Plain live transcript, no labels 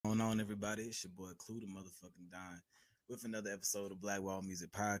going on, everybody? It's your boy Clue, the motherfucking Don, with another episode of Black Wall Music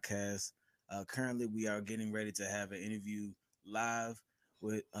Podcast. Currently, we are getting ready to have an interview live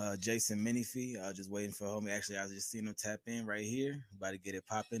with Jahson Minifee. Just waiting for homie. Actually, I just seen him tap in right here. About to get it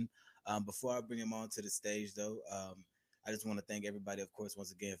popping. Before I bring him onto the stage, though, I just want to thank everybody, of course,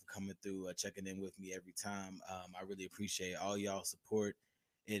 once again for coming through, checking in with me every time. I really appreciate all y'all support.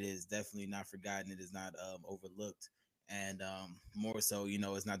 It is definitely not forgotten. It is not overlooked. And more so,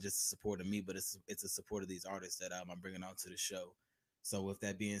 it's not just a support of me, but it's a support of these artists that I'm bringing onto the show. So with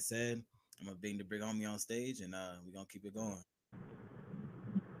that being said, I'm gonna bring homie on stage, and we're gonna keep it going.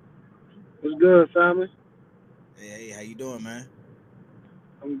 What's good, family? Hey, how you doing, man?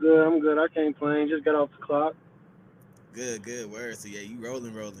 I'm good. I'm good. I can't complain. Just got off the clock. Good word. So yeah, you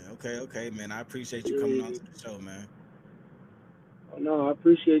rolling. Okay, man. I appreciate you coming on Yeah. to the show, man. Oh, no, I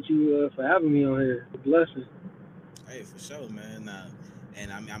appreciate you for having me on here. It's a blessing. Hey, for sure, man. And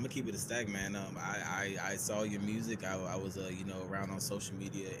I'm gonna keep it a stack, man. I saw your music. I was around on social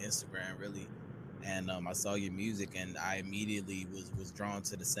media, Instagram, really, and I saw your music, and I immediately was drawn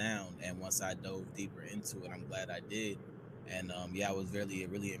to the sound. And once I dove deeper into it, I'm glad I did. And yeah, I was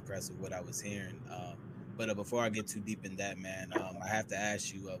really impressed with what I was hearing. But before I get too deep in that, man, I have to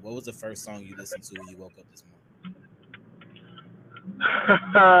ask you, what was the first song you listened to when you woke up this morning?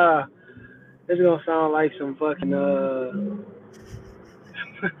 This is gonna sound like some fucking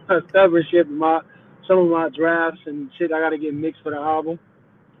stubborn shit. Some of my drafts and shit I gotta get mixed for the album.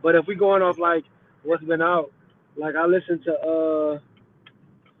 But if we going off like what's been out, like I listened to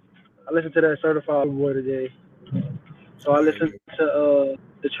that Certified Boy today. So I Word, listened word. to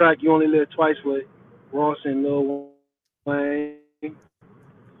the track "You Only Live Twice" with Ross and Lil Wayne.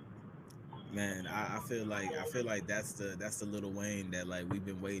 Man, I feel like that's the Little Wayne that like we've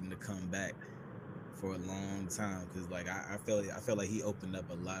been waiting to come back for a long time because like I feel like he opened up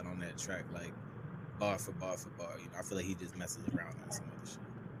a lot on that track, like bar for bar for bar. I feel like he just messes around on some other shit.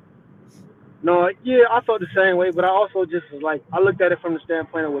 No, yeah, I felt the same way, but I also just was like I looked at it from the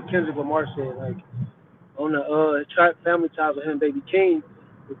standpoint of what Kendrick Lamar said, like on the track "Family Ties" with him, Baby King.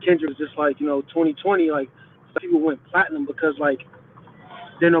 With Kendrick was just like 2020, like some people went platinum because like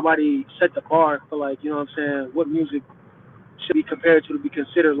then nobody set the bar for like what I'm saying, what music should be compared to be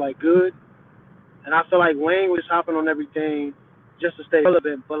considered like good. And I feel like Wayne was hopping on everything just to stay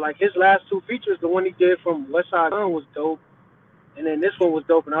relevant. But like his last two features, the one he did from West Side Gun was dope, and then this one was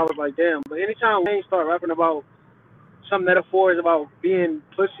dope, and I was like, damn. But anytime Wayne start rapping about some metaphors about being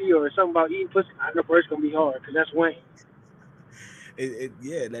pussy or something about eating pussy, I know it's gonna be hard because that's Wayne.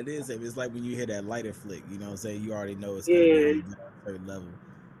 Yeah, that is it. It's like when you hear that lighter flick, you know what I'm saying? You already know it's gonna be Yeah, on a certain level.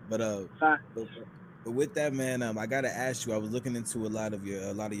 But I, but, but with that, man, I gotta ask you. I was looking into a lot of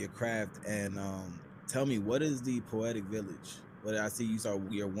your craft, and tell me, what is the Poetic Village? What I see,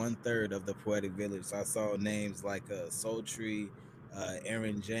 you're one third of the Poetic Village. So I saw names like Sultry,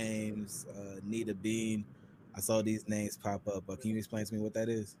 Aaron James, Nita Bean. I saw these names pop up. Can you explain to me what that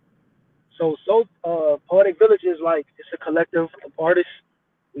is? Poetic Village is like it's a collective of artists.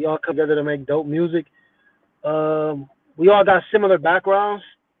 We all come together to make dope music. We all got similar backgrounds,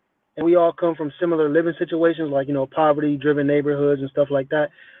 and we all come from similar living situations, like poverty-driven neighborhoods and stuff like that.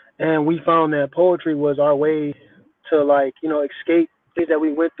 And we found that poetry was our way to like escape things that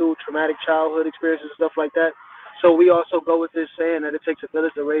we went through, traumatic childhood experiences, stuff like that. So we also go with this saying that it takes a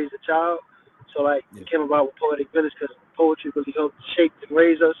village to raise a child. So like Yeah. it came about with Poetic Village because poetry really helped shape and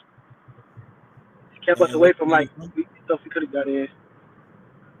raise us. It kept us And away where from are you like from? stuff we could have got in.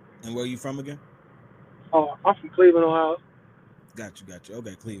 And where are you from again? Oh, I'm from Cleveland, Ohio. Got you.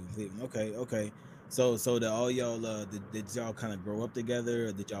 Okay, Cleveland. Okay. So did all y'all did y'all kind of grow up together,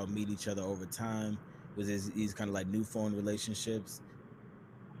 or did y'all meet each other over time? Was this these kind of like new phone relationships?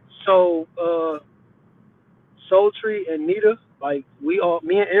 So Sultry and Nita, like me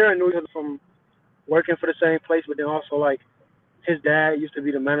and Aaron knew each other from working for the same place, but then also like his dad used to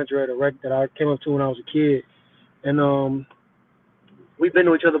be the manager at a rec that I came up to when I was a kid, and we've been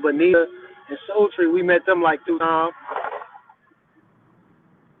to each other. But Nita and Sultry, we met them like through time.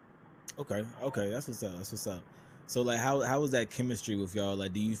 Okay, that's what's up. So like, how was that chemistry with y'all?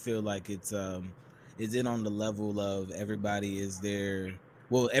 Like, do you feel like is it on the level of everybody is there?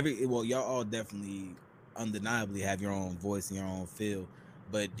 Well, y'all all definitely undeniably have your own voice and your own feel.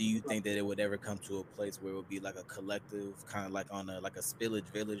 But do you think that it would ever come to a place where it would be like a collective, kind of like on a like a spillage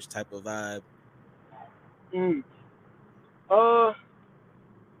village type of vibe? Mm. Uh,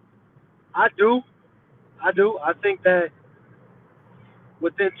 I do, I do. I think that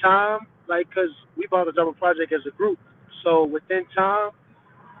within time, like, cause we bought a double project as a group, so within time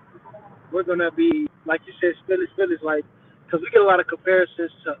we're gonna be like you said, split it, like because we get a lot of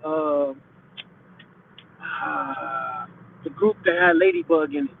comparisons to the group that had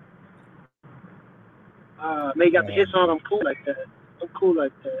Ladybug in it. May got the hit Um, song "I'm Cool Like That." I'm cool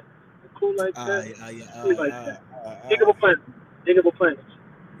like that. I'm cool like that. yeah, Cool like that. Digable Planets. Digable Planets.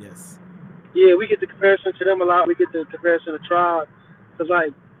 yes. Yeah, we get the comparison to them a lot. We get the comparison to Tribe, cause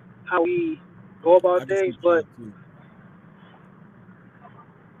like how we go about I can see things. But Tribe too.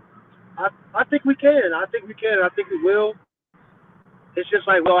 I think we can. I think we can. I think we will. It's just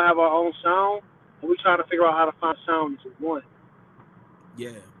like we all have our own sound, and we trying to figure out how to find sound into one.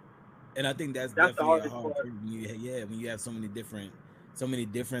 Yeah. And I think that's That's the definitely a hardest hard part. thing. Yeah, when you have so many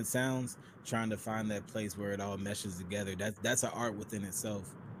different sounds, trying to find that place where it all meshes together. That's an art within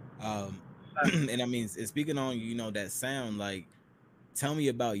itself. Um, Like, and I mean, speaking on that sound, like tell me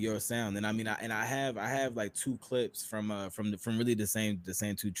about your sound. And I mean, I have like two clips from really the same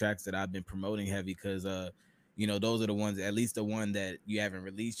two tracks that I've been promoting heavy because those are the ones, at least the one that you haven't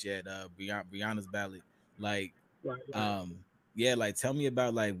released yet, Brianna's ballad. Like right. um yeah, like tell me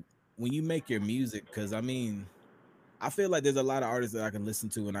about like when you make your music, because I mean, I feel like there's a lot of artists that I can listen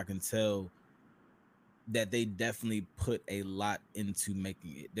to and I can tell that they definitely put a lot into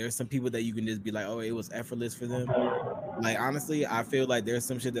making it. There's some people that you can just be like, oh, it was effortless for them. Like honestly, I feel like there's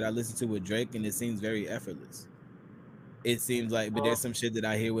some shit that I listen to with Drake and it seems very effortless. It seems like, but there's some shit that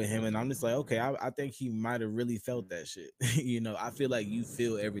I hear with him and I'm just like, okay, I think he might have really felt that shit. I feel like you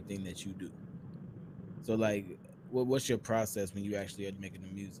feel everything that you do. So like, what's your process when you actually are making the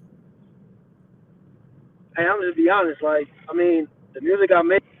music? Hey, I'm just be honest. Like, I mean, the music I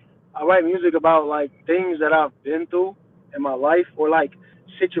make, I write music about like things that I've been through in my life, or like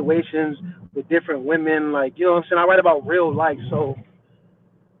situations with different women. Like, you know what I'm saying? I write about real life, so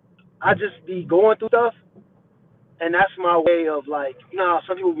I just be going through stuff, and that's my way of like, how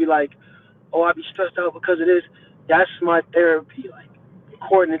some people be like, oh, I be stressed out because of this. That's my therapy, like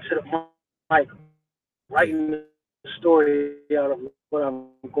recording into the mic, Yeah. writing the story out of what I'm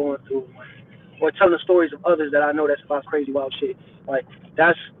going through, or telling the stories of others that I know that's about crazy wild shit. Like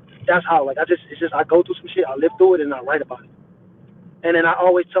that's that's how like it's just I go through some shit, I live through it, and I write about it. And then I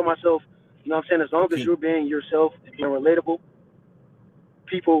always tell myself, what I'm saying, as long as Can you're being yourself and being relatable,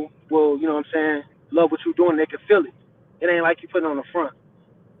 people will, what I'm saying, love what you're doing. They can feel it. It ain't like you putting on the front.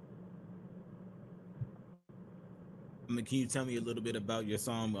 I mean, can you tell me a little bit about your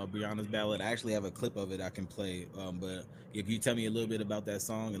song, Brianna's Ballad? I actually have a clip of it I can play. But yeah, can you tell me a little bit about that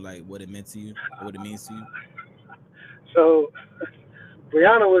song and like what it meant to you or what it means to you? So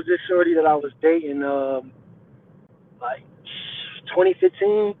Brianna was this shorty that I was dating, like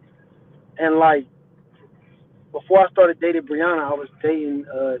 2015, and like before I started dating Brianna, I was dating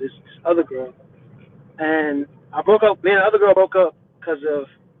this other girl, and I broke up. Me and the other girl broke up because of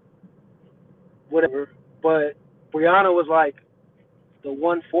whatever. But Brianna was like the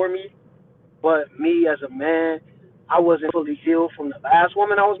one for me. But me as a man, I wasn't fully healed from the last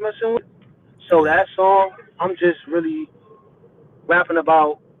woman I was messing with. So Yeah. that song, I'm just really rapping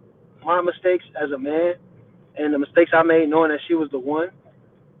about my mistakes as a man and the mistakes I made knowing that she was the one.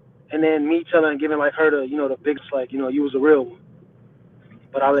 And then me telling, giving like her the, the biggest, like, you was the real one,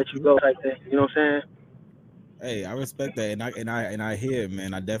 but I'll let you Okay. go type thing. You know what I'm saying? Hey, I respect that, and I hear it,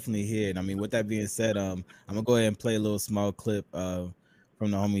 man. I definitely hear it. I mean, with that being said, I'm gonna go ahead and play a little small clip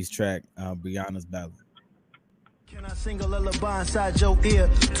from the homies track, Brianna's Ballad. Can I sing a lullaby inside your ear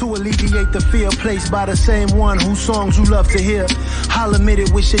to alleviate the fear placed by the same one whose songs you love to hear? I'll admit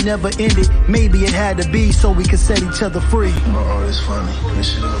it, wish it never ended. Maybe it had to be so we could set each other free. Oh, it's funny.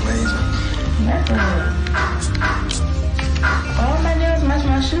 This shit is amazing. All my nails match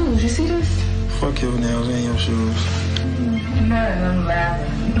my shoes. You see this? Fuck your nails and your shoes. No, I'm laughing.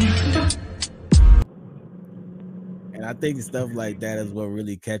 And I think stuff like that is what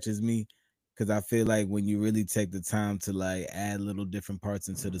really catches me, because I feel like when you really take the time to like add little different parts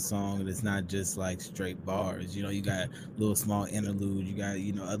into the song, it's not just like straight bars. You got little small interludes, you got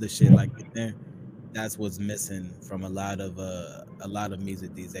other shit like in there. That's what's missing from a lot of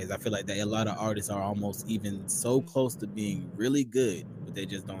music these days. I feel like that a lot of artists are almost even so close to being really good, but they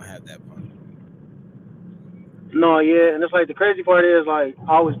just don't have that part. No, yeah, and it's like the crazy part is like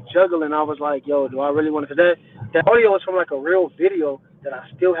I was juggling. I was like, yo, do I really want to? Cause that audio was from like a real video that I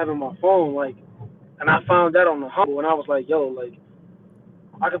still have in my phone. Like, and I found that on the humble, and I was like, yo, like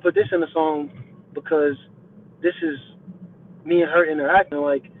I could put this in the song because this is me and her interacting.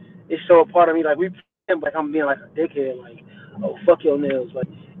 Like, it's so a part of me. Like we, like I'm being like a dickhead. Like, oh fuck your nails. Like,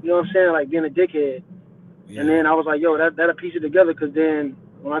 you know what I'm saying? Like being a dickhead. And Yeah. then I was like, yo, that'll piece it together. Cause then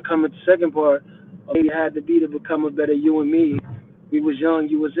when I come at the second part, maybe it had to be to become a better you and me. We was young,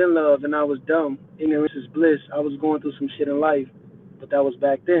 you was in love, and I was dumb. Ignorance is bliss. I was going through some shit in life, but that was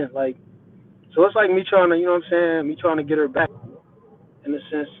back then. Like, so it's like me trying to, you know what I'm saying? Me trying to get her back in a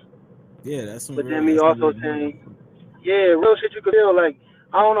sense. Yeah, that's some But real. then me That's some also real music. saying, yeah, real shit you could feel. Like,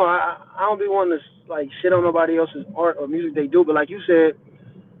 I don't know. I don't be wanting to like shit on nobody else's art or music they do. But like you said,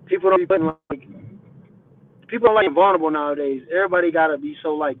 people don't be putting like people don't like being vulnerable nowadays. Everybody gotta be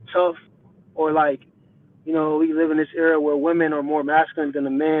so like tough or like we live in this era where women are more masculine than the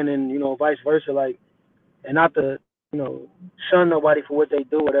men, and vice versa. Like, and not to shun nobody for what they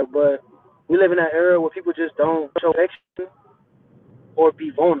do, whatever. But we live in that era where people just don't show affection or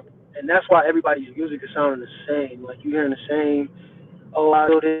be vulnerable, and that's why everybody's music is sounding the same. Like you hearing the same, oh I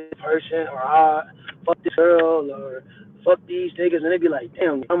know this person, or I fuck this girl, or fuck these niggas, and they be like,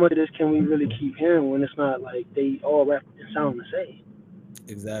 damn, how much of this can we really keep hearing when it's not like they all rap and sound the same?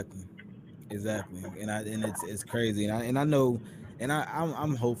 Exactly. Exactly, and it's crazy, and I know, and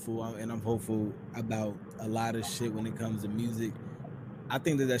I'm hopeful, and I'm hopeful about a lot of shit when it comes to music. I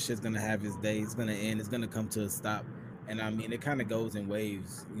think that shit's gonna have its day. It's gonna end. It's gonna come to a stop. And I mean, it kind of goes in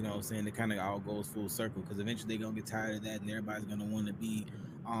waves. You know what I'm saying? It kind of all goes full circle because eventually they're gonna get tired of that, and everybody's gonna want to be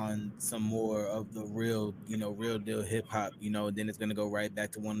on some more of the real, real deal hip hop. And then it's gonna go right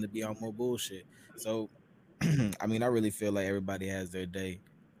back to wanting to be on more bullshit. So, I mean, I really feel like everybody has their day.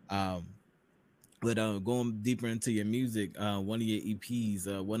 Um, but going deeper into your music, one of your EPs,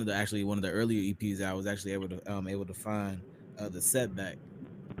 one of the earlier EPs, I was actually able to find the setback.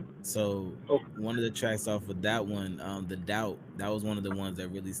 So Oh, one of the tracks off of that one, the doubt, that was one of the ones that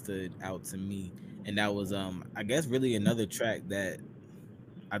really stood out to me, and that was I guess really another track that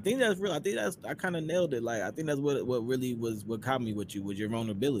I think that's real. I think that's I kind of nailed it. Like I think that's what really was what caught me with you was your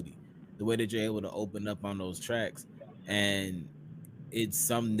vulnerability, the way that you're able to open up on those tracks, and it's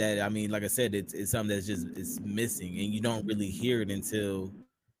something that I mean, like I said, it's something that's just it's missing, and you don't really hear it until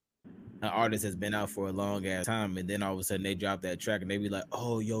an artist has been out for a long ass time, and then all of a sudden they drop that track, and they be like,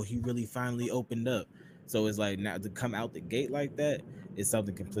 "Oh, yo, he really finally opened up." So it's like now to come out the gate like that is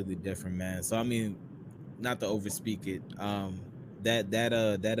something completely different, man. So I mean, not to overspeak it,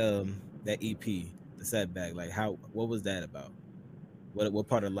 that EP, the setback, like what was that about? What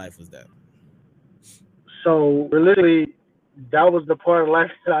part of life was that? so realistically, that was the part of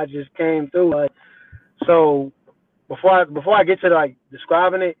life that I just came through. Like, so before I get to like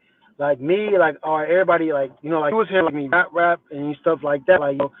describing it, like me, like or everybody, like like you was hearing like me rap and stuff like that.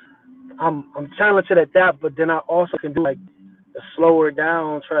 Like, I'm talented at that, but then I also can do like the slower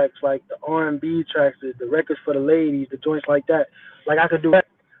down tracks, like the R&B tracks, the records for the ladies, the joints like that. Like I could do that.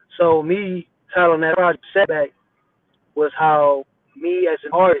 So me titling that project setback was how me as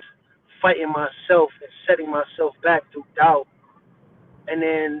an artist fighting myself and setting myself back through doubt. And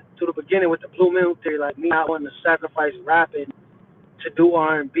then to the beginning with the Blue Military, like me not wanting to sacrifice rapping to do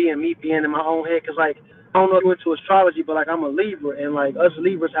R&B and me being in my own head. Cause like, I don't know if you into astrology, but like I'm a Libra and like us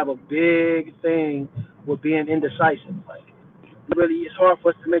Libras have a big thing with being indecisive. Like really, it's hard for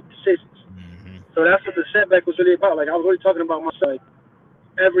us to make decisions. Hmm. So that's what the setback was really about. Like I was really talking about myself. Like,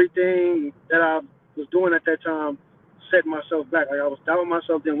 everything that I was doing at that time, setting myself back. Like I was doubting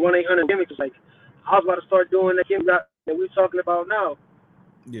myself. Then 1-800 gimmicks was like, I was about to start doing that gimmick that we're talking about now.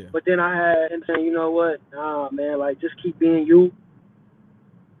 Yeah. But then I had and saying, you know what? Nah, man, like just keep being you.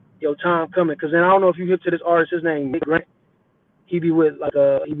 Your time coming. Cause then I don't know if you hip to this artist. His name Nick Grant. He be with like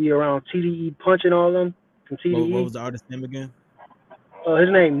he be around TDE Punch and all of them from What TDE. was the artist name again? His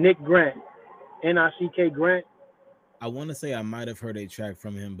name Nick Grant. Nick Grant. I want to say I might have heard a track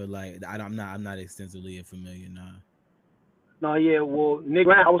from him, but like I'm not extensively familiar. Nah. No, yeah, well, Nick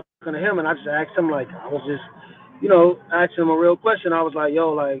Grant, I was talking to him and I just asked him, like, I was just, asking him a real question. I was like, yo,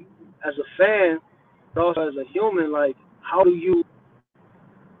 like, as a fan, but also as a human, like, how do you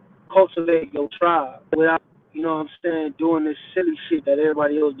cultivate your tribe without, what I'm saying, doing this silly shit that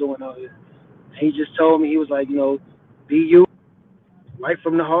everybody else doing out here? And he just told me, he was like, be you, right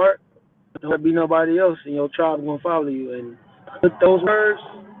from the heart. Don't be nobody else, and your tribe gonna follow you. And I took those words,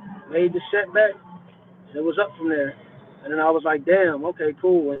 made the setback, and it was up from there. And then I was like, damn, okay,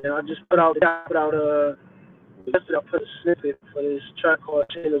 cool. And then I just yesterday I put a snippet for this track called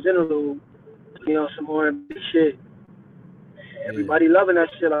Taylor's Interlude, some R&B shit. Yeah. Everybody loving that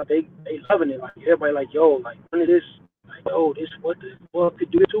shit. Like they loving it. Like everybody like, yo, like none of this, like, yo, this what the fuck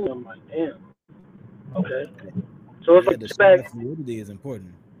could do it to? I'm like, damn, okay. So it's Yeah, like the showing back, that fluidity is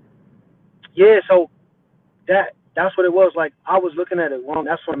important. yeah. So that's what it was. Like I was looking at it wrong.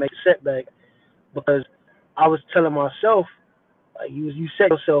 That's what made setback because I was telling myself, like you set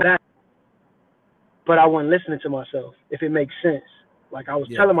yourself back, but I wasn't listening to myself. If it makes sense, like I was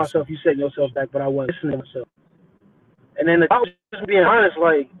Yeah, telling for sure. myself, you set yourself back, but I wasn't listening to myself. And then I was just being honest,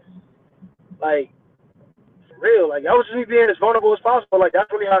 like for real, like I was just being as vulnerable as possible. Like that's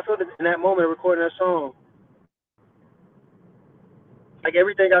really how I felt in that moment recording that song. Like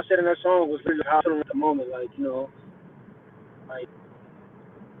everything I said in that song was really how I felt at the moment. Like, you know, like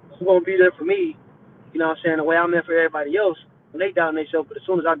who's gonna be there for me? You know what I'm saying? The way I'm there for everybody else when they down themselves, but as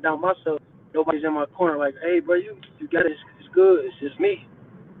soon as I down myself, nobody's in my corner. Like, hey, bro, you got it. It's good. It's just me.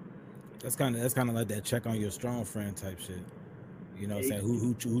 That's kind of like that check on your strong friend type shit. You know what I'm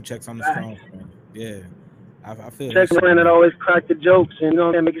saying? Who checks on the strong friend? Yeah. I feel check that friend that always crack the jokes and, you know what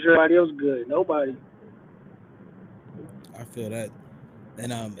I'm saying, making sure everybody else good. Nobody. I feel that.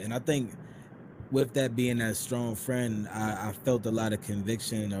 And I think with that being that strong friend, I felt a lot of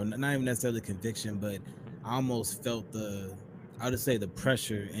conviction, or not even necessarily conviction, but I almost felt I would say the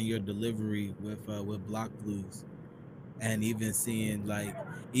pressure in your delivery with Block Blues. And even seeing like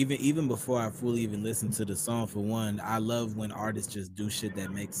even before I fully even listened to the song, for one, I love when artists just do shit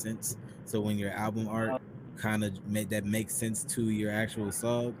that makes sense. So when your album art kind of makes sense to your actual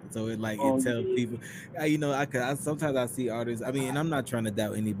song, so it tells people, you know, I sometimes I see artists. I mean, and I'm not trying to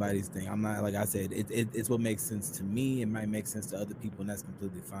doubt anybody's thing. I'm not, like I said, it's what makes sense to me. It might make sense to other people, and that's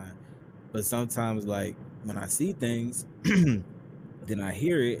completely fine. But sometimes, like when I see things, then I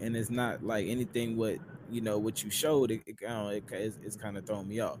hear it, and it's not like anything what you showed. It's kind of throwing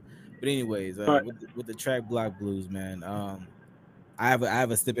me off. But anyways, with the track Block Blues, man, I have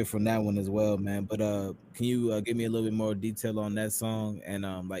a snippet from that one as well, man. But can you give me a little bit more detail on that song and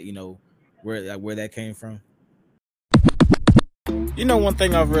where that came from? You know, one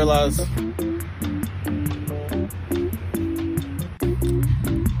thing I've realized,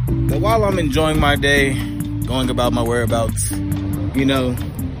 that while I'm enjoying my day, going about my whereabouts, you know,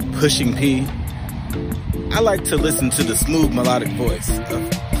 pushing P, I like to listen to the smooth melodic voice of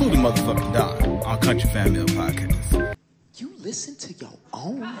Kountry motherfucking Don on Kountry Family Podcast. You listen to your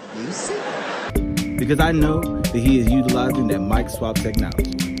own music? Because I know that he is utilizing that mic swap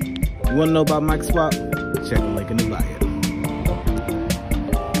technology. You want to know about mic swap? Check the link in the bio.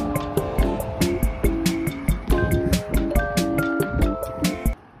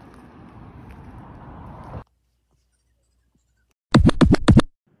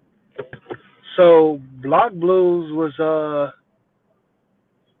 So Block Blues was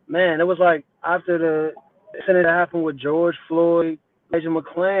man, it was like after the incident that happened with George Floyd, Major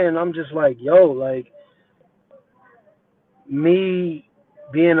McClain, I'm just like, yo, like me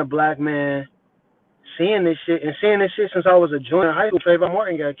being a black man, seeing this shit since I was a junior in high school, Trayvon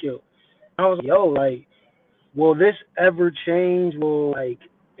Martin got killed. I was like, yo, like, will this ever change? Will like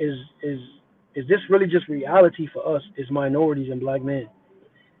is this really just reality for us as minorities and black men?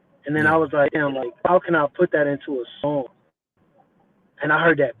 And then I was like, damn, like, how can I put that into a song? And I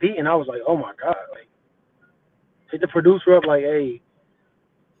heard that beat, and I was like, oh my god, like, hit the producer up, like, hey,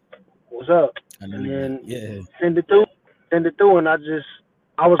 what's up? And then send it through, and I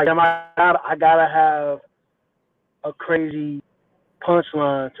was like, I gotta have a crazy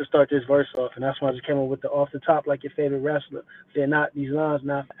punchline to start this verse off, and that's why I just came up with the off the top like your favorite wrestler. They're not these lines,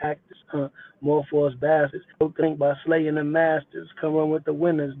 not for actors, more for us bastards. Don't think by slaying the masters. Come on with the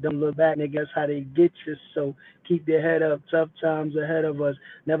winners. Don't look back, niggas, how they get you. So keep your head up. Tough times ahead of us.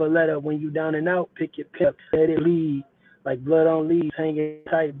 Never let up when you down and out. Pick your pip. Let it lead like blood on leaves, hanging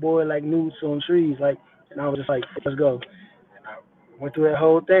tight, boy, like newts on trees. Like, and I was just like, let's go. And I went through that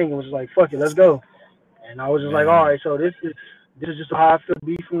whole thing and was like, fuck it, let's go. And I was just like, all right, so this is just how I feel to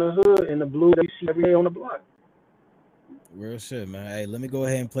be from the hood and the blue that you see every day on the block. Real shit, man. Hey, let me go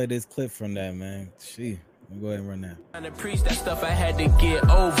ahead and play this clip from that, man. Let me go ahead and run that. Trying to preach that stuff I had to get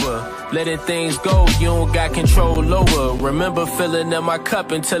over. Letting things go, you don't got control over. Remember filling up my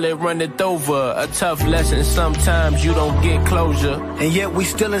cup until it runneth over. A tough lesson, sometimes you don't get closure. And yet we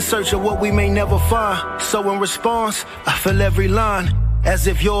still in search of what we may never find. So in response, I feel every line as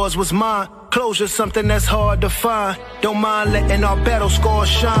if yours was mine. Closure, something that's hard to find. Don't mind letting our battle scars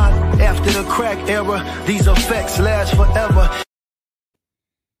shine. After the crack era, these effects last forever.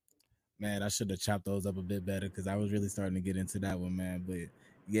 Man, I should have chopped those up a bit better because I was really starting to get into that one, man. But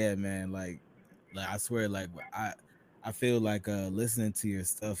yeah, man, like I swear, like I feel like listening to your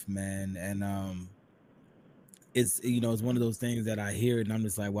stuff, man, and it's, you know, it's one of those things that I hear and I'm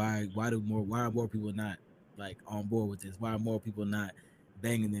just like, why are more people not like on board with this? Why are more people not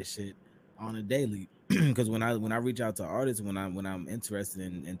banging this shit on a daily? Because when I reach out to artists, when I'm interested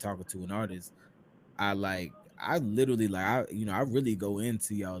in talking to an artist, I literally I really go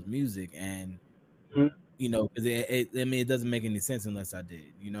into y'all's music, and you know, because I mean, it doesn't make any sense unless I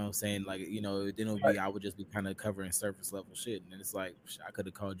did, you know what I'm saying? Like, you know, then it would be, I would just be kind of covering surface level shit. And then it's like, I could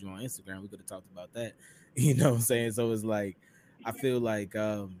have called you on Instagram. We could have talked about that, you know what I'm saying? So it's like, I feel like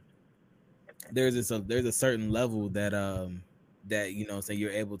there's a certain level that, you know what I'm saying, you're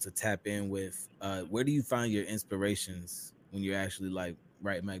able to tap in with. Where do you find your inspirations when you're actually like,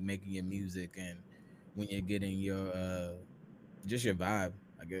 right, like making your music and when you're getting your, just your vibe,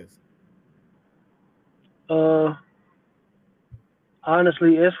 I guess? Uh,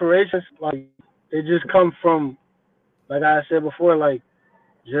 Honestly, inspirations like they just come from, like I said before, like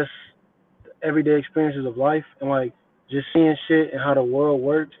just everyday experiences of life and like just seeing shit and how the world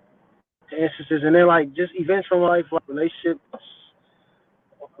works, instances, and then like just events from life, like relationships,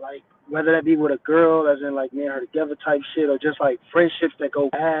 like whether that be with a girl, as in like me and her together type shit, or just like friendships that go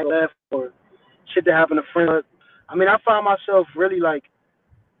bad, left, or shit that happened to friends. I mean, I find myself really like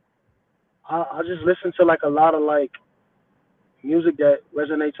I just listen to like a lot of like music that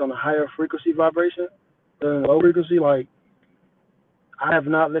resonates on a higher frequency vibration than low frequency. Like I have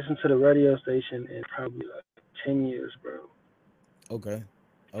not listened to the radio station in probably like 10 years, bro. Okay.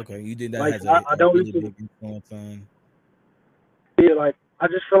 Okay. You think that Like has I a don't really listen. big influence on? Yeah, like I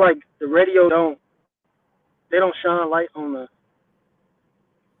just feel like the radio they don't shine light on the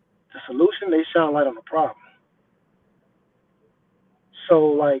solution. They shine light on the problem. So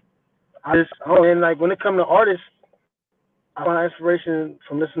like and like when it comes to artists, I find inspiration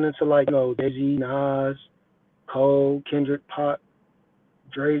from listening to like Jay Z, Nas, Cole, Kendrick, Pop,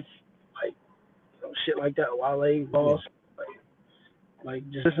 Drake, like shit like that. Wale, Yeah. Boss, like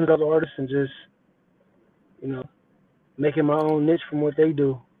just listening to other artists and just you know making my own niche from what they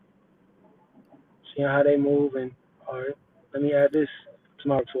do, seeing how they move, and all right, let me add this to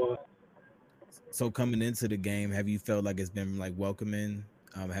my repertoire. So coming into the game, have you felt like it's been like welcoming?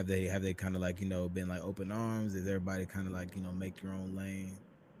 Have they kind of like, you know, been like open arms? Is everybody kind of like, you know, make your own lane?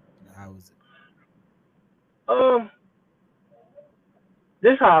 You know, how is it? Um,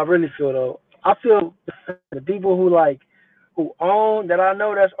 this is how I really feel though. I feel the people who own that I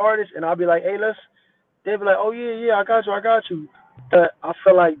know that's artists, and I'll be like, hey, let's. They be like, oh yeah, yeah, I got you. But I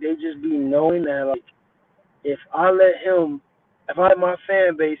feel like they just be knowing that like if I let him, if I let my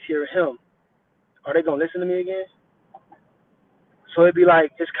fan base hear him, are they gonna listen to me again? So it'd be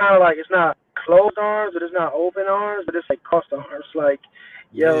like it's kind of like it's not closed arms, but it's not open arms, but it's like crossed arms. Like,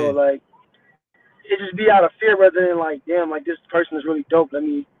 yo, Yeah. like it just be out of fear rather than like, damn, like this person is really dope. Let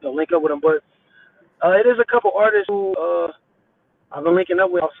me link up with them. But it is a couple artists who I've been linking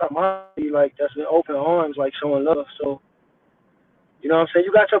up with outside my city, like that's been open arms, like showing love. So you know what I'm saying?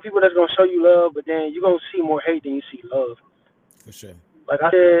 You got your people that's gonna show you love, but then you gonna see more hate than you see love. For sure. Like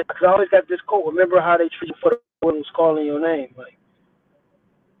I said, because I always got this quote. Remember how they treat you for the one who's calling your name. Like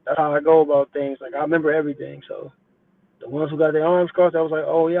that's how I go about things. Like I remember everything. So the ones who got their arms crossed, I was like,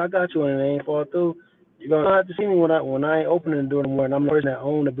 oh yeah, I got you, and it ain't fall through. You're gonna have to see me when I ain't opening the door anymore, and I'm the person that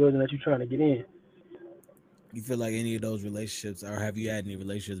own the building that you're trying to get in. You feel like any of those relationships, or have you had any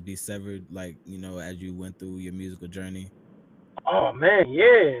relationships be severed, like, you know, as you went through your musical journey? Oh man,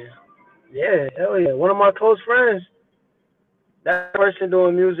 yeah, yeah, hell yeah. One of my close friends, that person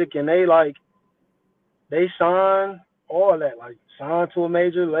doing music, and they signed all that, like signed to a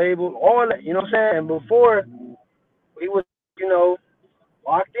major label, all that. You know what I'm saying? And before we was, you know,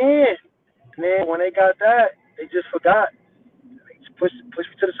 locked in. And then when they got that, they just forgot. They just pushed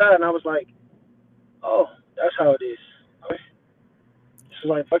me to the side, and I was like, oh, that's how it is. It's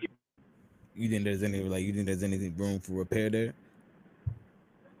like fuck it. You think there's anything room for repair there?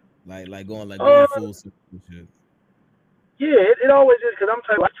 Like going Uh, full circle and shit. yeah, it always is because I'm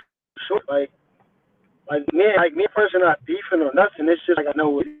type like short, like me and person not beefing or nothing. It's just like I know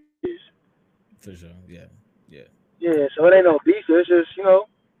what it is. For sure. Yeah. Yeah. Yeah, so it ain't no beef. It's just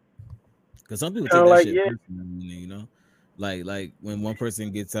Because some people kind take of that like shit yeah, personally, you know, like when one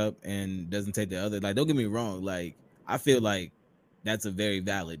person gets up and doesn't take the other. Like, don't get me wrong. Like, I feel like that's a very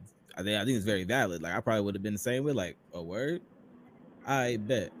valid. I think it's very valid. Like, I probably would have been the same way. Like, a word, I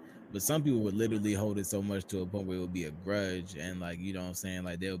bet. But some people would literally hold it so much to a point where it would be a grudge, and like, you know what I'm saying,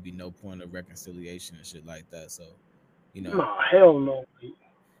 like there would be no point of reconciliation and shit like that. So, you know, no hell no.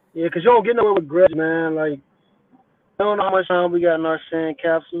 Yeah, because you don't get nowhere with grudge, man. Like I don't know how much time we got in our sand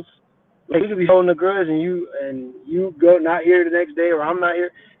capsules. Like you could be holding a grudge and you go not here the next day or I'm not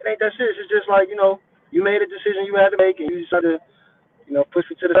here. It ain't that serious. It's just like you made a decision you had to make and you decided to push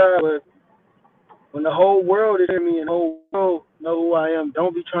me to the side. But when the whole world is hearing me and the whole world know who I am,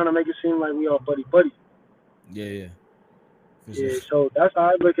 don't be trying to make it seem like we all buddy buddy. yeah, yeah, for sure. Yeah, so that's how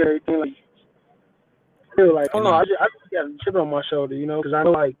I look at everything. Like I feel like I don't And know. I just got a chip on my shoulder, because I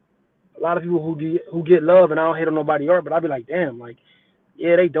know like a lot of people who get love, and I don't hate on nobody art, but I be like, damn, like,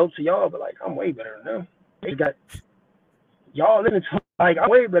 yeah, they dope to y'all, but like, I'm way better than them. They got y'all in it, like, I'm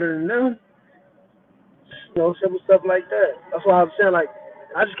way better than them. Simple stuff like that. That's why I'm saying, like,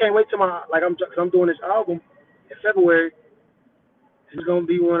 I just can't wait till I'm doing this album in February. It's gonna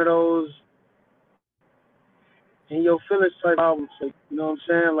be one of those in your feelings type albums. Like, you know what I'm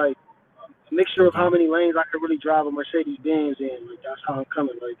saying? Like a mixture of Okay. how many lanes I could really drive a Mercedes Benz in. Like that's how I'm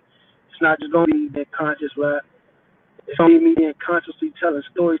coming. Like it's not just gonna be that conscious rap. It's gonna be me being consciously telling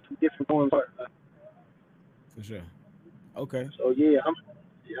stories through different forms of art. For sure. Okay. So yeah,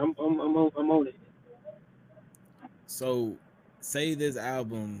 I'm on it. So say this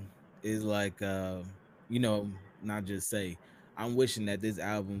album is like not just say, I'm wishing that this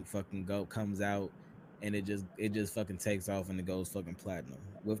album fucking comes out and it just fucking takes off and it goes fucking platinum.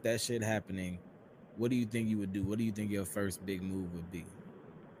 With that shit happening, what do you think you would do? What do you think your first big move would be?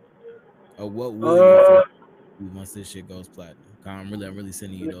 Or what will you Uh, first do once this shit goes platinum? 'Cause I'm really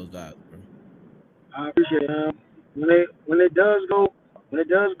sending you those vibes, bro. I appreciate it. When it does go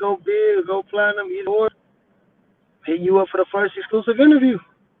big or go platinum, either or, hit you up for the first exclusive interview.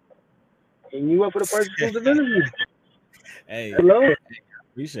 Hitting you up for the first exclusive interview. Hey, That's love.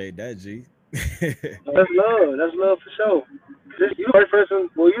 appreciate that, G. That's love. That's love for sure. You the first person.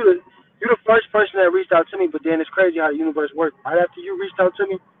 Well, you the first person that reached out to me. But then it's crazy how the universe works. Right after you reached out to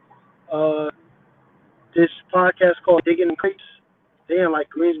me, uh, this podcast called Digging in Crates. They in like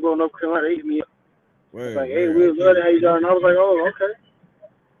Greensboro, North Carolina. They hit me up. Word, Like, hey, word. we love Okay. to have you done. And I was like, oh, okay.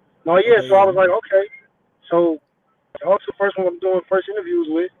 No, yeah. Okay, So I yeah. was like, okay. So y'all the first one I'm doing first interviews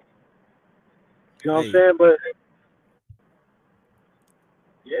with. You know what I'm Hey, saying? But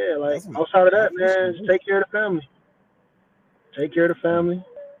yeah, like that's what outside of I that, man, appreciate just this. take care of the family. Take care of the family.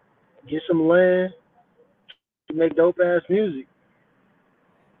 Get some land. Make dope ass music.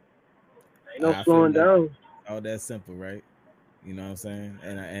 Ain't no I feel slowing like down. all that simple, right? You know what I'm saying?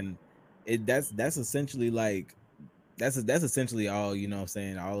 And that's essentially like that's essentially all, you know what I'm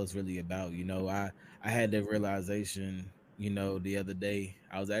saying, all it's really about. I had that realization, the other day.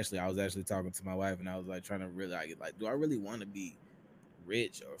 I was actually talking to my wife and I was like trying to really like do I really want to be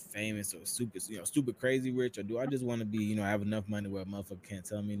rich or famous or super crazy rich, or do I just want to be, have enough money where a motherfucker can't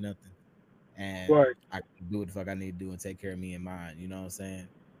tell me nothing and Right, I can do what the fuck I need to do and take care of me and mine, you know what I'm saying?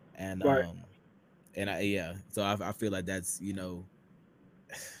 And right, so I feel like that's,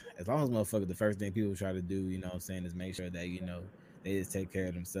 as long as motherfuckers, the first thing people try to do, you know what I'm saying, is make sure that, they just take care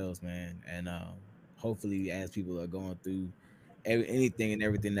of themselves, man. And hopefully as people are going through anything and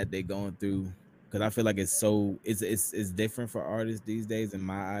everything that they're going through, because I feel like it's different for artists these days in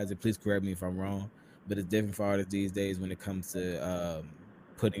my eyes. And please correct me if I'm wrong, but it's different for artists these days when it comes to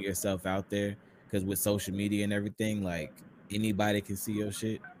putting yourself out there. Because with social media and everything, like anybody can see your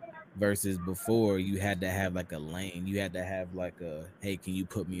shit versus before you had to have like a lane, you had to have like a, hey, can you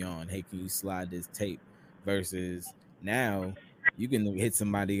put me on, hey, can you slide this tape, versus now you can hit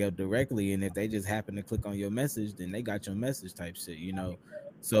somebody up directly and if they just happen to click on your message then they got your message type shit.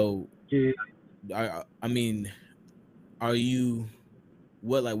 So yeah. I mean, are you,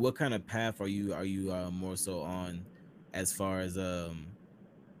 what kind of path are you more so on, as far as I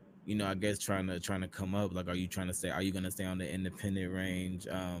guess trying to come up? Like, are you trying to stay? Are you gonna stay on the independent range?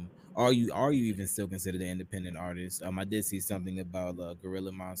 Are you even still considered an independent artist? I did see something about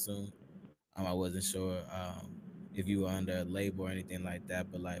Gorilla Monsoon. I wasn't sure if you were under a label or anything like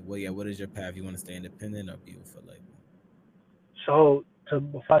that, but like, well, yeah, what is your path? You want to stay independent or be with a label? So to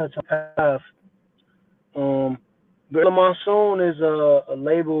before I touch on path, um, Gorilla Monsoon is a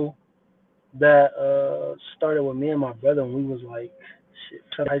label that started with me and my brother when we was like shit,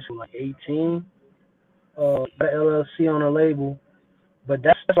 high school, like 18. Got LLC on a label, but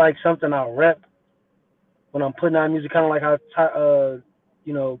that's like something I rep when I'm putting out music, kind of like how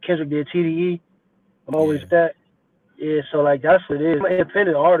Kendrick did TDE. I'm always Yeah, that. Yeah, so like that's what it is. I'm an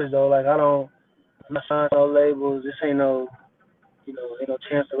independent artist though. Like I'm not signed to no labels. This ain't no, ain't no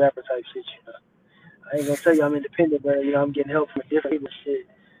chance the rapper type shit. I ain't gonna tell you I'm independent, but I'm getting help from different people. Shit.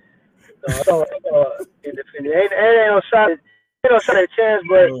 No, it's all independent. Ain't no shot. Ain't no shot at chance,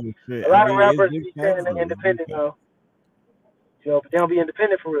 but oh shit, a I lot of mean, it's rappers big be saying facts they're though, it's big independent facts. though. But they don't be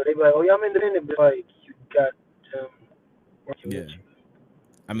independent for real. They be like, oh yeah, I'm independent, but like you got them working with Yeah,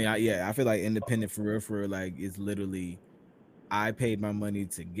 I mean, I feel like independent for real, like it's literally, I paid my money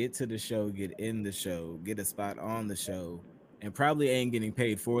to get to the show, get in the show, get a spot on the show, and probably ain't getting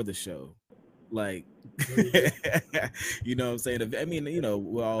paid for the show. Like, you. Mm-hmm. you know what I'm saying? I mean,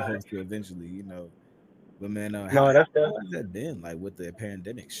 we're all hopes to eventually, but man, No, that's that. how has that been like with the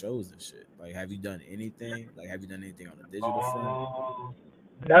pandemic shows and shit? Like, have you done anything? Like, have you done anything on the digital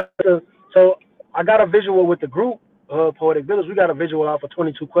front? That's the, so I got a visual with the group, Poetic Village. We got a visual out for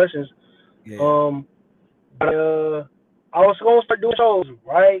 22 questions. Yeah. Um, but, I was gonna start doing shows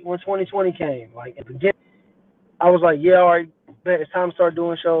right when 2020 came. Like at the beginning, I was like, yeah, all right, bet it's time to start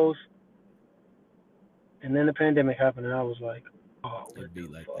doing shows. And then the pandemic happened, and I was like, oh, what It the be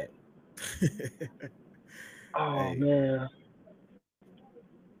like fuck? that. Oh Hey, man.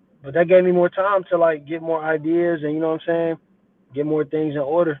 But that gave me more time to like get more ideas and you know what I'm saying, get more things in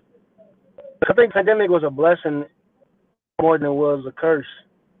order. I think pandemic was a blessing more than it was a curse.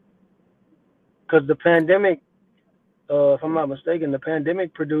 Because the pandemic, if I'm not mistaken, the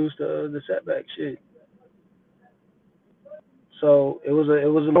pandemic produced the setback shit. So it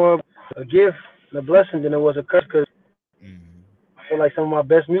was more of a gift, and a blessing than it was a curse. Because mhm. I feel like some of my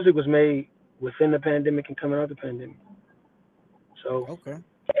best music was made within the pandemic and coming out the pandemic. So Okay.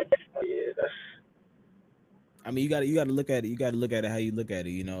 yeah, that's I mean, you got to look at it. You got to look at it how you look at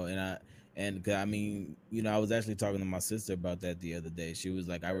it, and 'cause, I mean, I was actually talking to my sister about that the other day. She was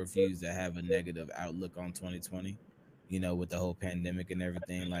like, I refuse to have a negative outlook on 2020, with the whole pandemic and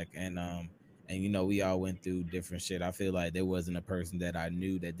everything. Like, and we all went through different shit. I feel like there wasn't a person that I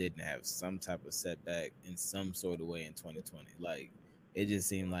knew that didn't have some type of setback in some sort of way in 2020. Like, it just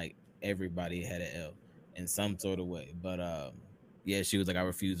seemed like everybody had an L in some sort of way. But yeah, she was like, I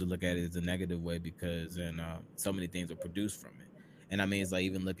refuse to look at it as a negative way because so many things were produced from it. And I mean, it's like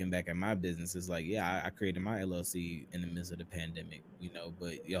even looking back at my business, it's like, yeah, I created my LLC in the midst of the pandemic,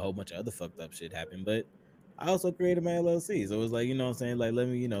 but a whole bunch of other fucked up shit happened. But I also created my LLC, so it was like, what I'm saying, like, let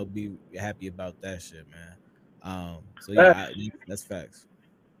me, be happy about that shit, man. So yeah, facts, that's facts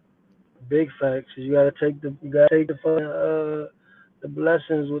big facts. You gotta take the fucking the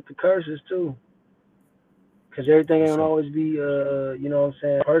blessings with the curses too. Because everything for ain't sure. always be what I'm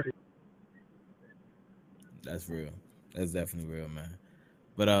saying, perfect. That's real. That's definitely real, man.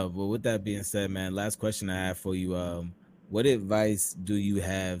 But with that being said, man, last question I have for you. What advice do you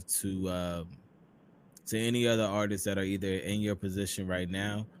have to any other artists that are either in your position right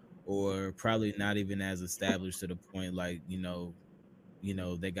now or probably not even as established to the point like,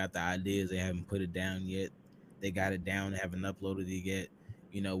 they got the ideas, they haven't put it down yet. They got it down, haven't uploaded it yet.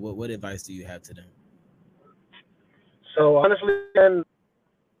 What advice do you have to them? So honestly, man,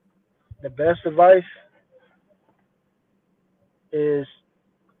 the best advice is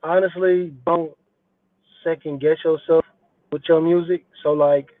honestly don't second guess yourself with your music. So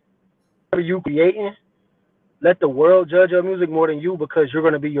like, whatever you creating, let the world judge your music more than you because you're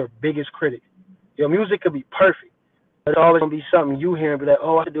gonna be your biggest critic. Your music could be perfect, but it's always gonna be something you hear and be like,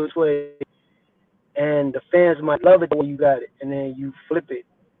 oh, I should do it this way, and the fans might love it the way you got it, and then you flip it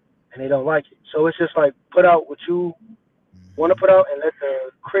and they don't like it. So it's just like put out what you want to Hmm. put out and let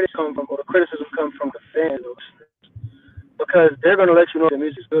the critics come from or the criticism come from the fans because they're gonna let you know if the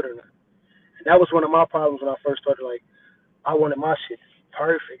music's good or not. And that was one of my problems when I first started. Like I wanted my shit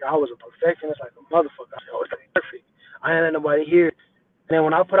perfect. I was a perfectionist like a motherfucker. I said, oh, it's perfect. I ain't let nobody hear it. And then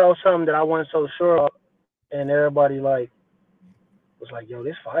when I put out something that I wasn't so sure of, and everybody like was like, "Yo,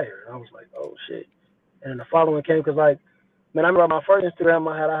 this fire," and I was like, "Oh shit!" And then the following came because like, man, I remember my first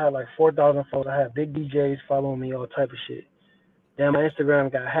Instagram I had like 4,000 followers. I had big DJs following me, all type of shit. Then my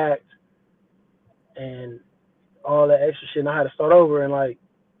Instagram got hacked and all that extra shit, and I had to start over. And like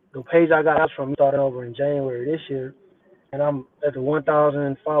the page I got from started over in January this year, and I'm at the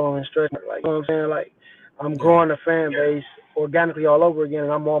 1,000 following stretch. Like, you know what I'm saying? Like, I'm Yeah. growing the fan base organically all over again,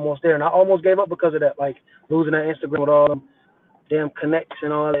 and I'm almost there. And I almost gave up because of that, like losing that Instagram with all them damn connects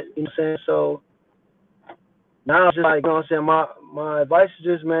and all that. You know what I'm saying? So now it's just like, you know what I'm saying? My advice is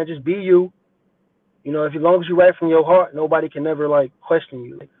just, man, just be you. You know, if as long as you write from your heart, nobody can never like question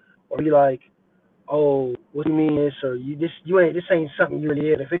you or be like, oh, what do you mean this or this ain't something you really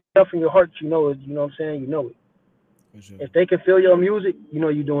did. If it comes from your heart, you know it. You know what I'm saying? You know it. For sure. If they can feel your music, you know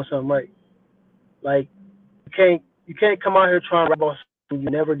you're doing something right. Like you can't come out here trying to rap about something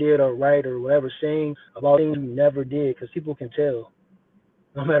you never did or write or whatever, sing about things you never did, because people can tell.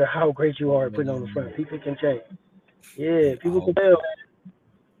 No matter how great you are at putting on the front, people can change. Yeah, I people can hope tell.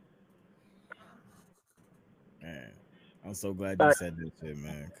 Man, I'm so glad you Like, said that shit,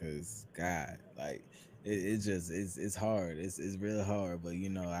 man. Cause God, like, it's just it's hard. It's really hard. But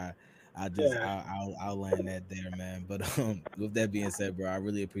I just yeah, I'll land that there, man. But with that being said, bro, I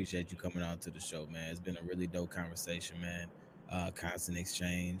really appreciate you coming on to the show, man. It's been a really dope conversation, man. Constant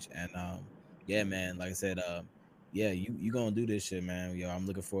exchange, and yeah, man. Like I said, yeah, you gonna do this shit, man. Yo, I'm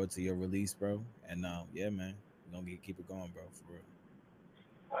looking forward to your release, bro. And yeah, man, we're gonna keep it going, bro, for real.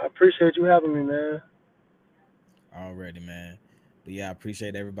 I appreciate you having me, man. Already, man. But But yeah, I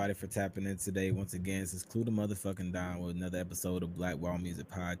appreciate everybody for tapping in today. Once again, this is Clue the Motherfucking Don with another episode of Black Wall Music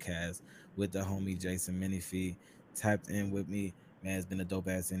Podcast with the homie Jahson Minifee. Tapped in with me. Man, it's been a dope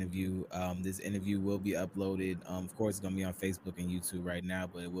ass interview. This interview will be uploaded. Of course, it's gonna be on Facebook and YouTube right now,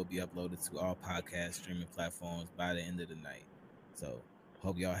 but it will be uploaded to all podcast streaming platforms by the end of the night. So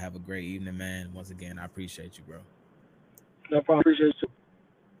hope y'all have a great evening, man. Once again, I appreciate you, bro. No problem. Appreciate you.